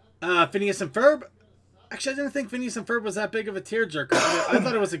 Phineas and Ferb. Actually, I didn't think Phineas and Ferb was that big of a tearjerker. I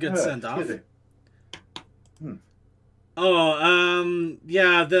thought it was a good send-off. Oh,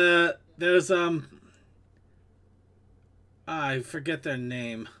 yeah, there's, I forget their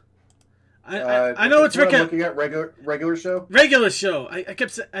name. I know it's Rick. I'm looking at regular show. Regular show. I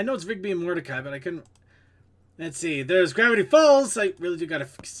kept saying, I know it's Rigby and Mordecai, but I couldn't. Let's see. There's Gravity Falls. I really do gotta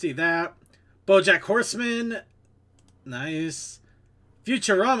see that. BoJack Horseman. Nice.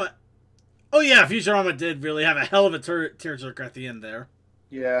 Futurama. Oh yeah, Futurama did really have a hell of a tearjerker at the end there.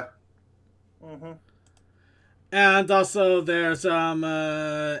 Yeah. Mm-hmm. And also there's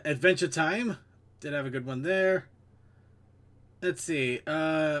Adventure Time. Did have a good one there. Let's see.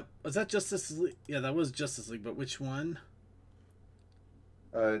 Was that Justice League? Yeah, that was Justice League, but which one?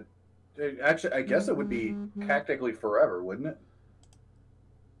 Actually, I guess it would be Tactically Forever, wouldn't it?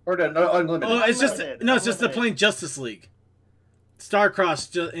 Or no, Unlimited. Oh, it's just it's just the plain Justice League.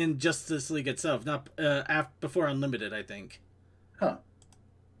 Starcross in Justice League itself, not before Unlimited, I think. Huh.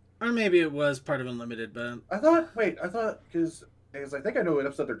 Or maybe it was part of Unlimited, but I thought because I think I know what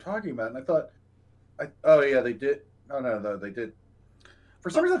episode they're talking about, and I thought, oh yeah, they did. Oh no, they did. For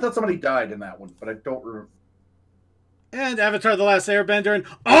some reason, I thought somebody died in that one, but I don't remember. And Avatar: The Last Airbender, and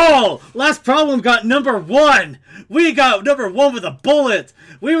Last Problem got #1. We got #1 with a bullet.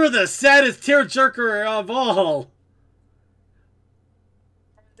 We were the saddest tearjerker of all.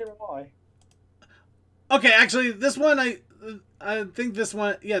 Why? Okay, actually, this one I think this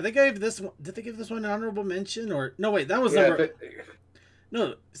one. Yeah, they gave this one. Did they give this one an honorable mention or no? Wait, that was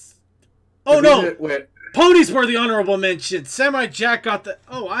no. Oh no. Ponies were the honorable mention. Samurai Jack got the...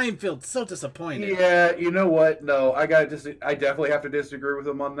 Oh, I am feel so disappointed. Yeah, you know what? No, I definitely have to disagree with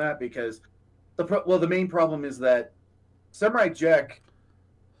him on that because the main problem is that Samurai Jack,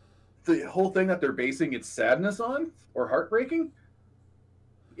 the whole thing that they're basing its sadness on or heartbreaking,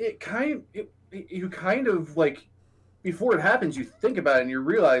 you kind of like before it happens, you think about it and you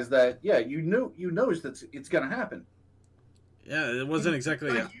realize that you know that it's going to happen. Yeah, it wasn't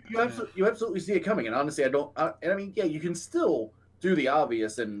exactly. You absolutely see it coming, and honestly, you can still do the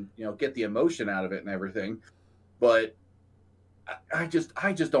obvious and get the emotion out of it and everything, but I just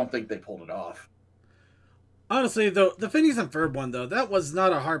don't think they pulled it off. Honestly, though, the Phineas and Ferb one though, that was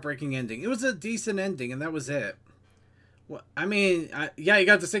not a heartbreaking ending. It was a decent ending, and that was it. Well, I mean, yeah, you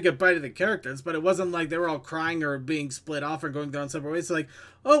got to say goodbye to the characters, but it wasn't like they were all crying or being split off or going down separate ways. It's like,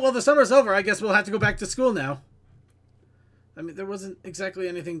 oh well, the summer's over. I guess we'll have to go back to school now. I mean, there wasn't exactly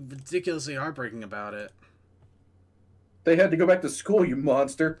anything ridiculously heartbreaking about it. They had to go back to school, you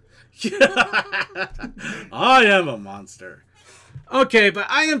monster. I am a monster. Okay, but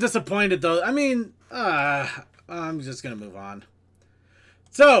I am disappointed, though. I mean, I'm just going to move on.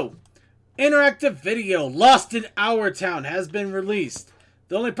 So, interactive video Lost in Our Town has been released.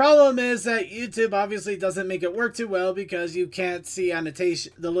 The only problem is that YouTube obviously doesn't make it work too well because you can't see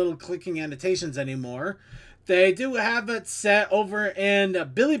the little clicking annotations anymore. They do have it set over in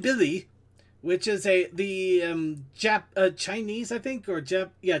Bilibili, which is Chinese, I think, or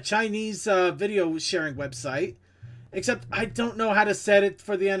Chinese video sharing website. Except I don't know how to set it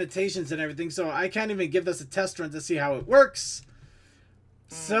for the annotations and everything, so I can't even give this a test run to see how it works.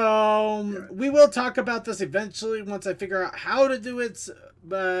 So we will talk about this eventually once I figure out how to do it.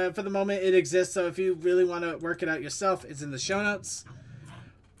 But for the moment, it exists. So if you really want to work it out yourself, it's in the show notes.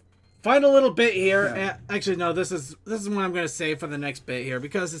 Final little bit here. And actually, no, this is what I'm going to say for the next bit here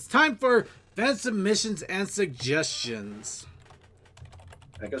because it's time for fan submissions and suggestions.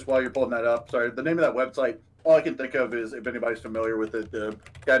 I guess while you're pulling that up, sorry, the name of that website, all I can think of is, if anybody's familiar with it, the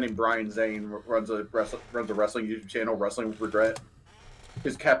guy named Brian Zane runs a wrestling YouTube channel, Wrestling with Regret.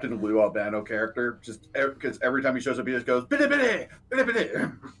 His Captain Lou Albano character, just because every time he shows up, he just goes, "Biddy, biddy, biddy, biddy."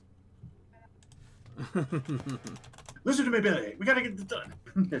 Listen to me, Billy. We gotta get this done.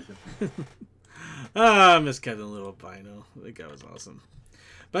 Miss Kevin Lou Albano. That guy was awesome.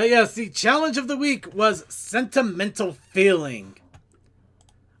 But yes, the challenge of the week was sentimental feeling.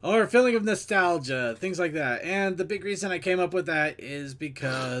 Or feeling of nostalgia, things like that. And the big reason I came up with that is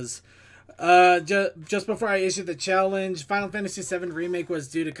because just before I issued the challenge, Final Fantasy VII Remake was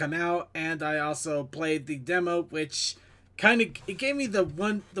due to come out, and I also played the demo, which it gave me the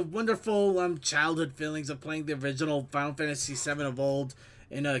wonderful childhood feelings of playing the original Final Fantasy VII of old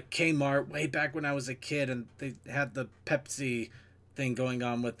in a Kmart way back when I was a kid, and they had the Pepsi thing going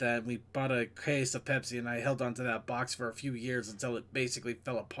on with that. We bought a case of Pepsi, and I held onto that box for a few years until it basically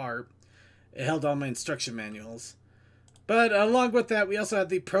fell apart. It held all my instruction manuals. But along with that, we also had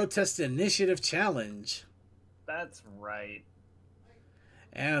the Protest Initiative Challenge. That's right.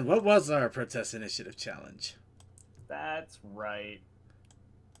 And what was our Protest Initiative Challenge? That's right.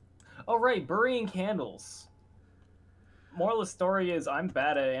 Oh, right, burying candles. Moral of the story is I'm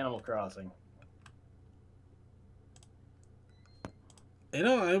bad at Animal Crossing. You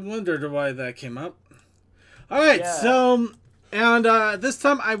know, I wondered why that came up. Alright, Yeah. so... And this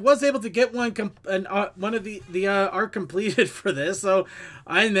time I was able to get one of the art completed for this. So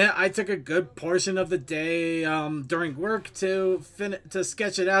I took a good portion of the day during work to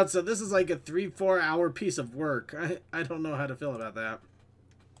sketch it out. So this is like a 3-4 hour piece of work. I don't know how to feel about that.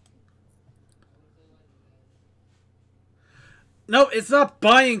 No, it's not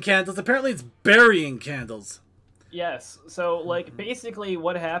buying candles. Apparently it's burying candles. Yes. So, like, basically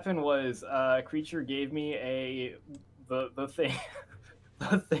what happened was Creature gave me the thing,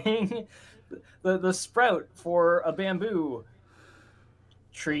 the sprout for a bamboo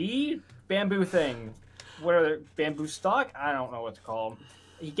thing. What are they, bamboo stock? I don't know what to call them.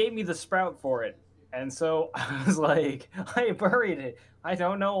 He gave me the sprout for it. And so I was like, I buried it. I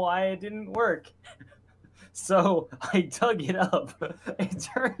don't know why it didn't work. So I dug it up. It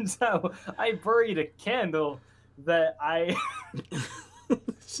turns out I buried a candle that I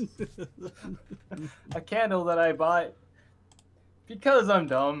bought because I'm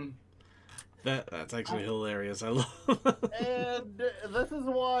dumb. That's actually hilarious. I love And this is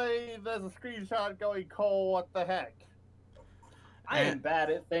why there's a screenshot going, Cole, what the heck? I am bad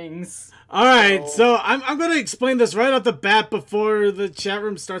at things. Alright, so I'm going to explain this right off the bat before the chat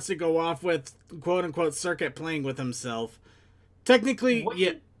room starts to go off with quote-unquote Circuit playing with himself. Technically,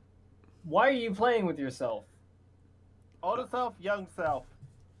 yeah. Why are you playing with yourself? Older self, young self.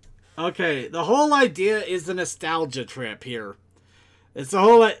 Okay, the whole idea is the nostalgia trip here. It's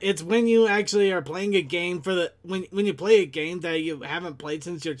when you actually are playing a game when you play a game that you haven't played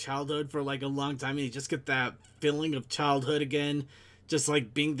since your childhood for like a long time, and you just get that feeling of childhood again, just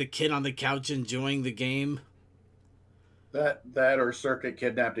like being the kid on the couch enjoying the game. That or Circuit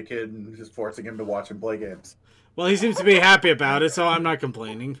kidnapped a kid and just forcing him to watch him play games. Well, he seems to be happy about it, so I'm not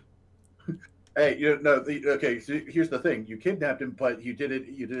complaining. Hey, okay. So here's the thing: you kidnapped him, but you did it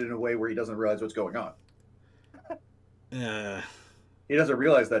in a way where he doesn't realize what's going on. He doesn't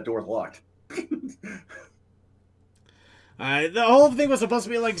realize that door's locked. The whole thing was supposed to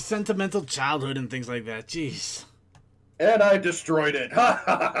be like sentimental childhood and things like that. Jeez. And I destroyed it. No,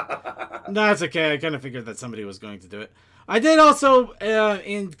 that's okay. I kind of figured that somebody was going to do it. I did also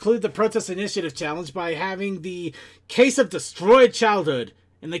include the Protest Initiative Challenge by having the case of destroyed childhood.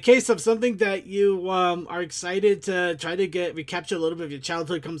 In the case of something that you are excited to try to recapture a little bit of your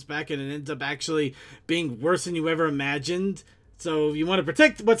childhood comes back and it ends up actually being worse than you ever imagined. So if you want to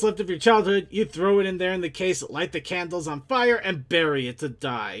protect what's left of your childhood, you throw it in there in the case, light the candles on fire, and bury it to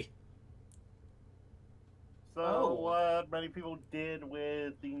die. So what many people did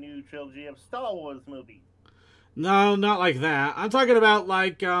with the new trilogy of Star Wars movies. No, not like that. I'm talking about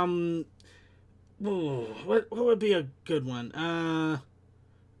like what would be a good one?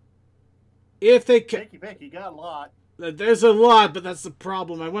 If they Picky, you got a lot. There's a lot, but that's the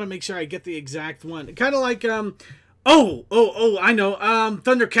problem. I want to make sure I get the exact one. Kind of like I know.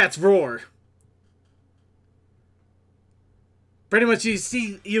 Thundercats Roar. Pretty much, you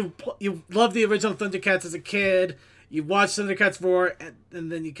love the original Thundercats as a kid. You watch Thundercats Roar,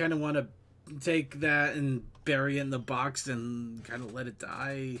 and then you kind of want to take that and bury it in the box and kind of let it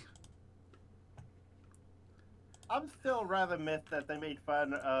die. I'm still rather miffed that they made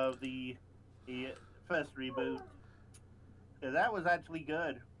fun of the first reboot. Because that was actually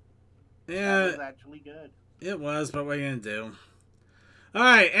good. Yeah. That was actually good. It was, but what are you going to do?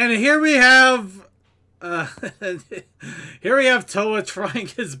 Alright, and here we have... here we have Toa trying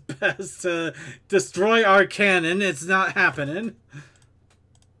his best to destroy our cannon. It's not happening.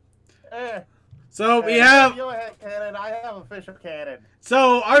 So we have... You have cannon, I have official cannon.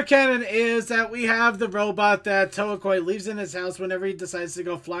 So our cannon is that we have the robot that Toakoi leaves in his house whenever he decides to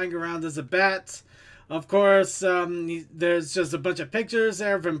go flying around as a bat. Of course, there's just a bunch of pictures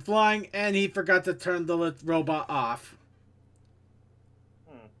there of him flying, and he forgot to turn the robot off.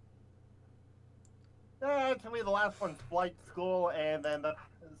 Actually, the last one's flight school, and then the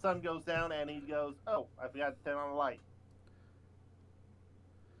sun goes down, and he goes, oh, I forgot to turn on the light.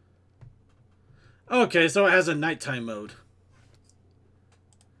 Okay, so it has a nighttime mode.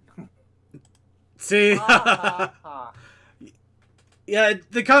 See? Ha, ha, Yeah,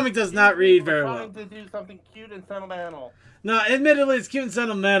 the comic does not read very well. Trying to do something cute and sentimental. No, admittedly, it's cute and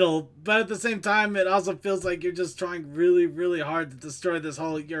sentimental, but at the same time, it also feels like you're just trying really, really hard to destroy this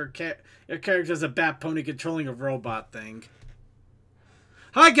whole your character's a bat pony controlling a robot thing.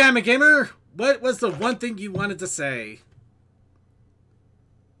 Hi, Gamma Gamer! What was the one thing you wanted to say?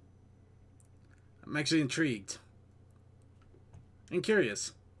 I'm actually intrigued. And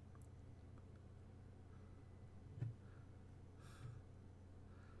curious.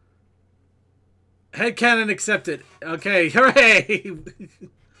 Headcanon accepted. Okay, hooray!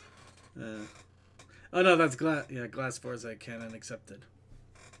 Oh no, that's Glass. Yeah, Glass 4's headcanon accepted.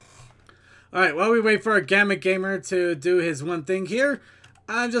 Alright, while we wait for our Gamma Gamer to do his one thing here,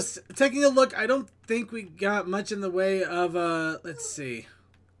 I'm just taking a look. I don't think we got much in the way of, let's see.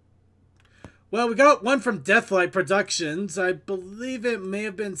 Well, we got one from Deathlight Productions. I believe it may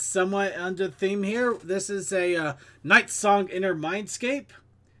have been somewhat under theme here. This is a Night Song Inner Mindscape.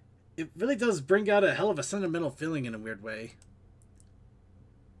 It really does bring out a hell of a sentimental feeling in a weird way.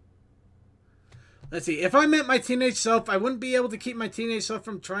 Let's see. If I met my teenage self, I wouldn't be able to keep my teenage self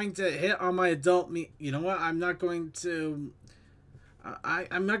from trying to hit on my adult me. You know what? I'm not going to...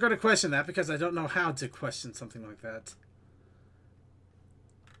 I'm not going to question that because I don't know how to question something like that.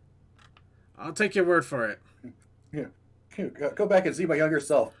 I'll take your word for it. Yeah. Go back and see my younger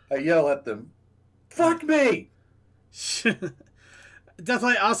self. I yell at them. Fuck me!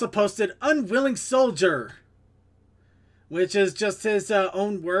 Deathlight also posted Unwilling Soldier, which is just his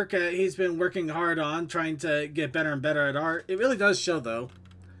own work. He's been working hard on, trying to get better and better at art. It really does show, though.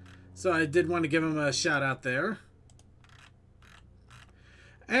 So I did want to give him a shout out there.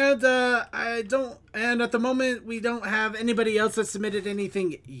 And and at the moment, we don't have anybody else that submitted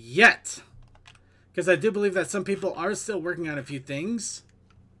anything yet. Because I do believe that some people are still working on a few things.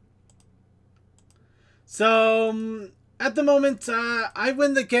 So, at the moment, I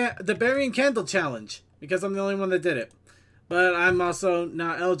win the Burying Candle Challenge. Because I'm the only one that did it. But I'm also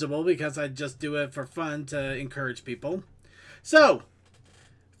not eligible because I just do it for fun to encourage people. So,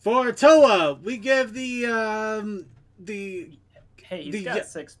 for Toa, we give the Hey, he's got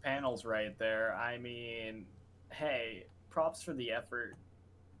 6 panels right there. I mean, hey, props for the effort.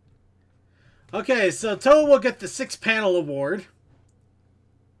 Okay, so Toa will get the 6-panel award.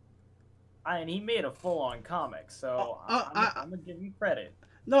 And he made a full-on comic, so I'm gonna give him credit.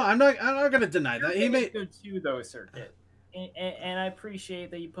 No, I'm not gonna deny that. He made good too, though, Circuit. And I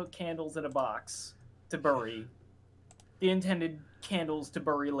appreciate that you put candles in a box to bury. The intended candles to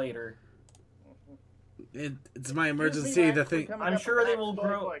bury later. It's my emergency. The thing. I'm sure they will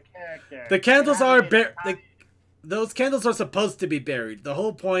grow. The candles are those candles are supposed to be buried. The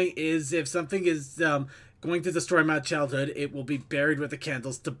whole point is if something is going to destroy my childhood, it will be buried with the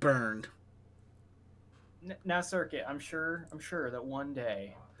candles to burn. Now, Circuit, I'm sure that one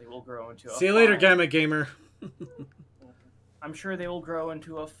day they will grow into a See you later, Gamma Gamer. I'm sure they will grow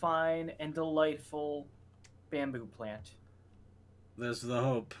into a fine and delightful bamboo plant. There's the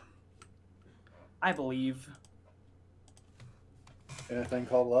hope. I believe. Anything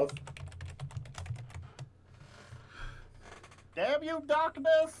called love? Damn you,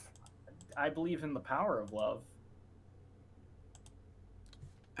 darkness! I believe in the power of love.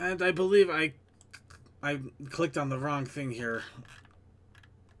 And I believe I clicked on the wrong thing here.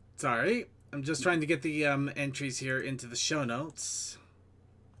 Sorry. I'm just trying to get the entries here into the show notes.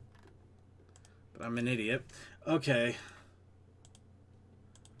 But I'm an idiot. Okay.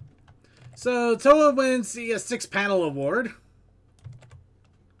 So, Toa wins the 6-panel award.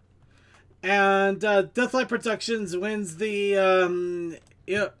 And Deathlight Productions wins the,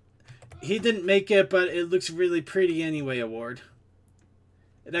 he didn't make it, but it looks really pretty anyway award.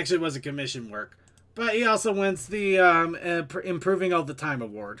 It actually was a commission work. But he also wins the Improving All the Time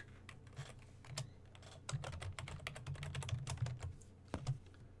award.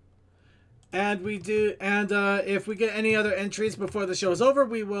 And if we get any other entries before the show is over,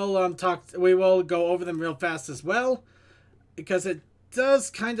 we will go over them real fast as well, because it does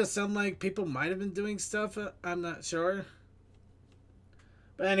kind of sound like people might have been doing stuff. I'm not sure.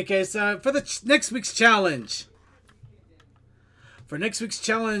 But in any case, for the next week's challenge. For next week's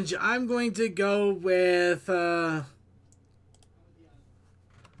challenge, I'm going to go with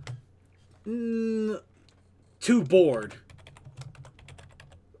Too Bored.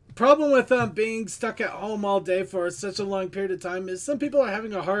 Problem with being stuck at home all day for such a long period of time is some people are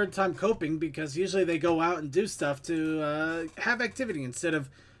having a hard time coping because usually they go out and do stuff to have activity instead of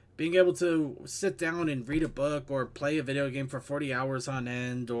being able to sit down and read a book or play a video game for 40 hours on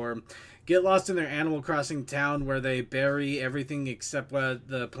end or get lost in their Animal Crossing town where they bury everything except what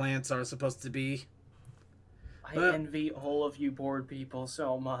the plants are supposed to be. I envy all of you bored people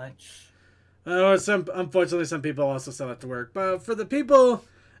so much. Unfortunately, some people also still have to work. But for the people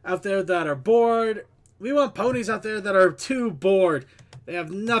out there that are bored, we want ponies out there that are too bored. They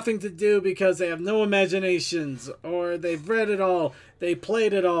have nothing to do because they have no imaginations, or they've read it all, they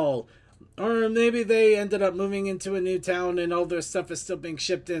played it all, or maybe they ended up moving into a new town and all their stuff is still being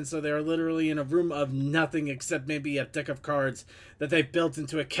shipped in, so they're literally in a room of nothing except maybe a deck of cards that they've built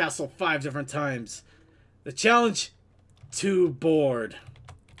into a castle 5 different times. The challenge? Too bored.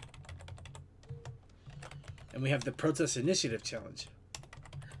 And we have the Protest Initiative Challenge.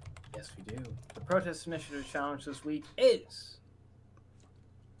 Yes, we do. The Protest Initiative Challenge this week is...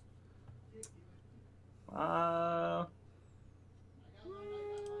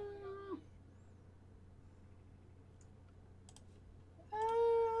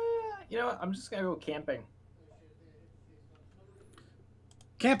 you know what? I'm just gonna go camping.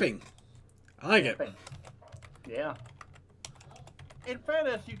 Camping. I like Camping. it. Yeah. In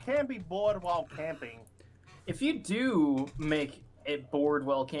fairness, you can be bored while camping. If you do make it bored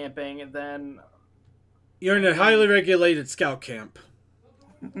while camping, then... You're in a highly regulated scout camp.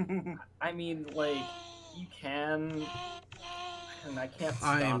 I mean, like, you can... And I can't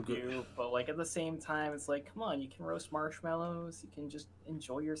stop you, but, like, at the same time, it's like, come on, you can roast marshmallows, you can just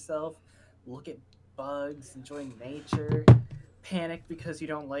enjoy yourself, look at bugs, enjoy nature, panic because you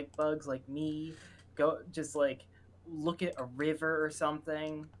don't like bugs like me, go, just, like, look at a river or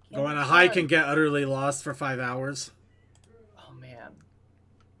something. Go on a hike and get utterly lost for 5 hours. Oh, man.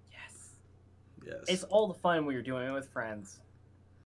 Yes. Yes. It's all the fun we were doing with friends.